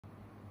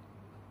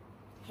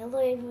Hello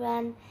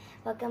everyone,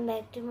 welcome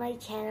back to my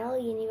channel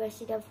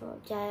University of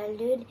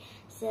Childhood.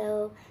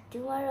 So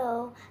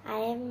tomorrow I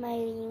have my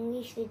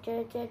English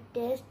literature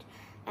test,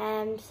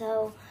 and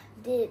so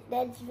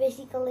that's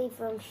basically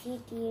from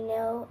sheet,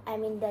 I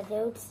mean the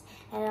notes,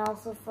 and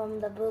also from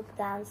the book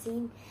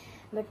Dancing.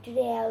 But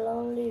today I'll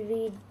only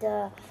read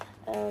the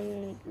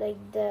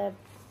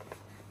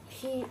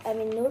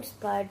notes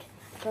part.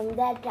 From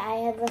that I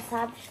have a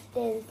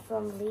substance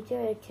from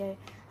literature.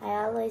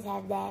 I always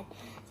have that.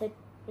 So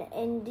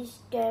in this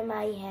term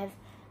I have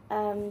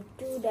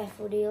two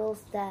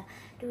daffodils, the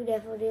two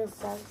daffodils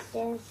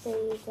substance, so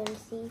you can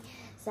see.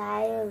 So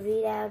I will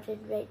read out it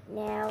right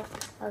now.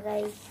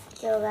 Okay,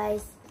 so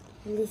guys,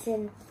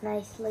 listen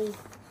nicely.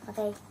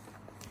 Okay,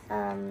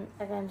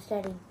 I'm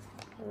starting.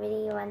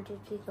 Ready, 1, 2,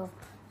 3, go.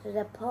 So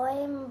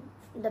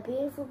the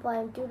beautiful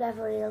poem Two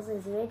Daffodils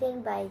is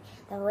written by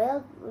the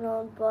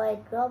well-known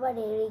poet Robert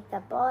Herrick.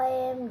 The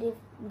poem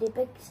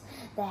depicts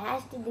the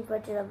hasty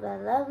departure of the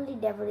lovely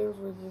daffodils,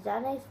 which is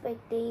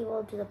unexpected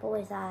to the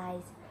poet's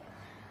eyes.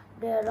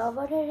 The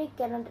Robert Herrick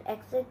cannot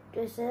accept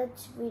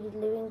such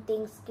living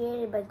things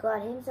created by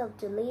God Himself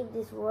to leave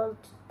this world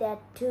that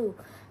too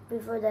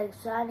before the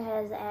sun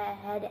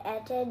had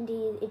attained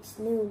its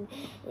noon.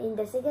 In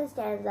the second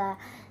stanza,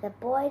 the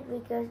poet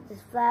requests the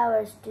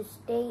flowers to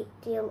stay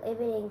till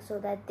evening so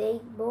that they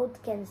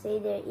both can say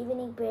their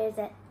evening prayers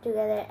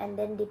together and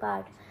then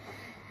depart.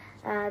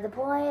 The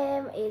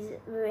poem is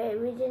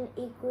written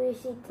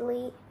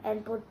exquisitely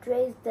and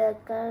portrays the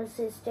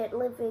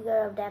consistently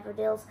figure of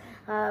daffodils.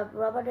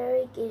 Robert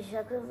Herrick is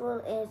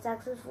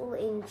successful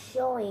in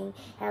showing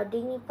how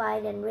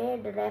dignified and rare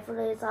the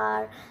daffodils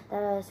are.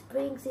 The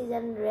spring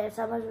season,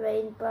 summer's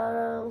rain,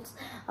 pearls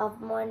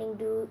of morning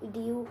dew.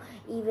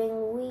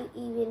 Even we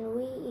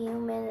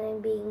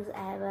human beings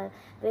have a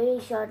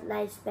very short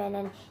lifespan,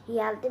 and he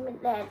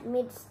ultimately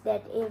admits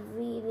that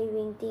every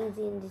living thing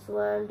in this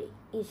world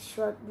is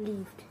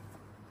short-lived.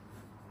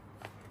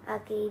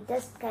 Okay,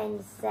 that's kind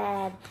of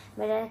sad,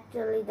 but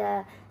actually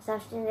the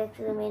substance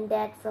actually meant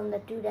that from the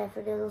two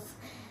daffodils.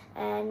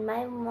 And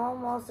my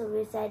mom also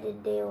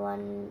recited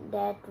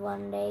that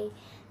one day.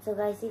 So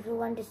guys, if you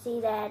want to see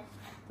that,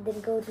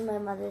 then go to my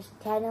mother's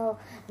channel,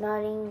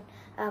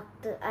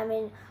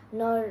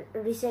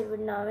 Recite with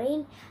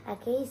Noreen.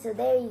 Okay, so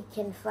there you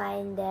can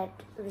find that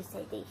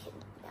recitation.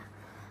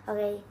 Yeah.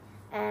 Okay,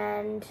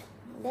 and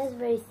that's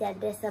very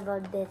sad. That's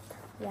about death.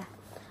 Yeah.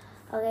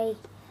 Okay,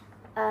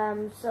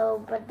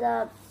 but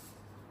the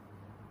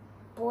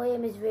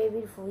poem is very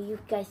beautiful. You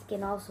guys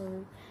can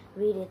also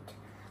read it.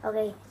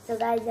 Okay, so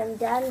guys, I'm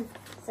done.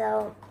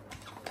 So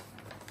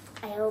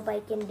I hope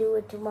I can do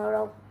it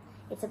tomorrow.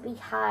 It's a bit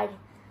hard,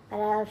 but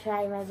I'll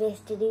try my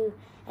best to do.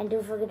 And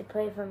don't forget to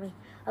pray for me.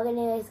 Okay,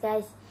 anyways,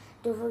 guys,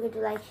 don't forget to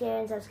like, share,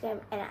 and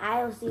subscribe. And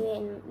I will see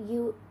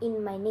you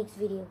in my next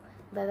video.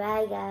 Bye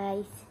bye,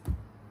 guys.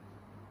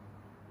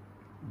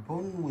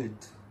 Bonne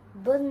nuit.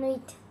 Bonne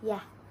nuit.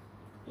 Yeah.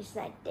 It's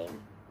night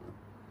time.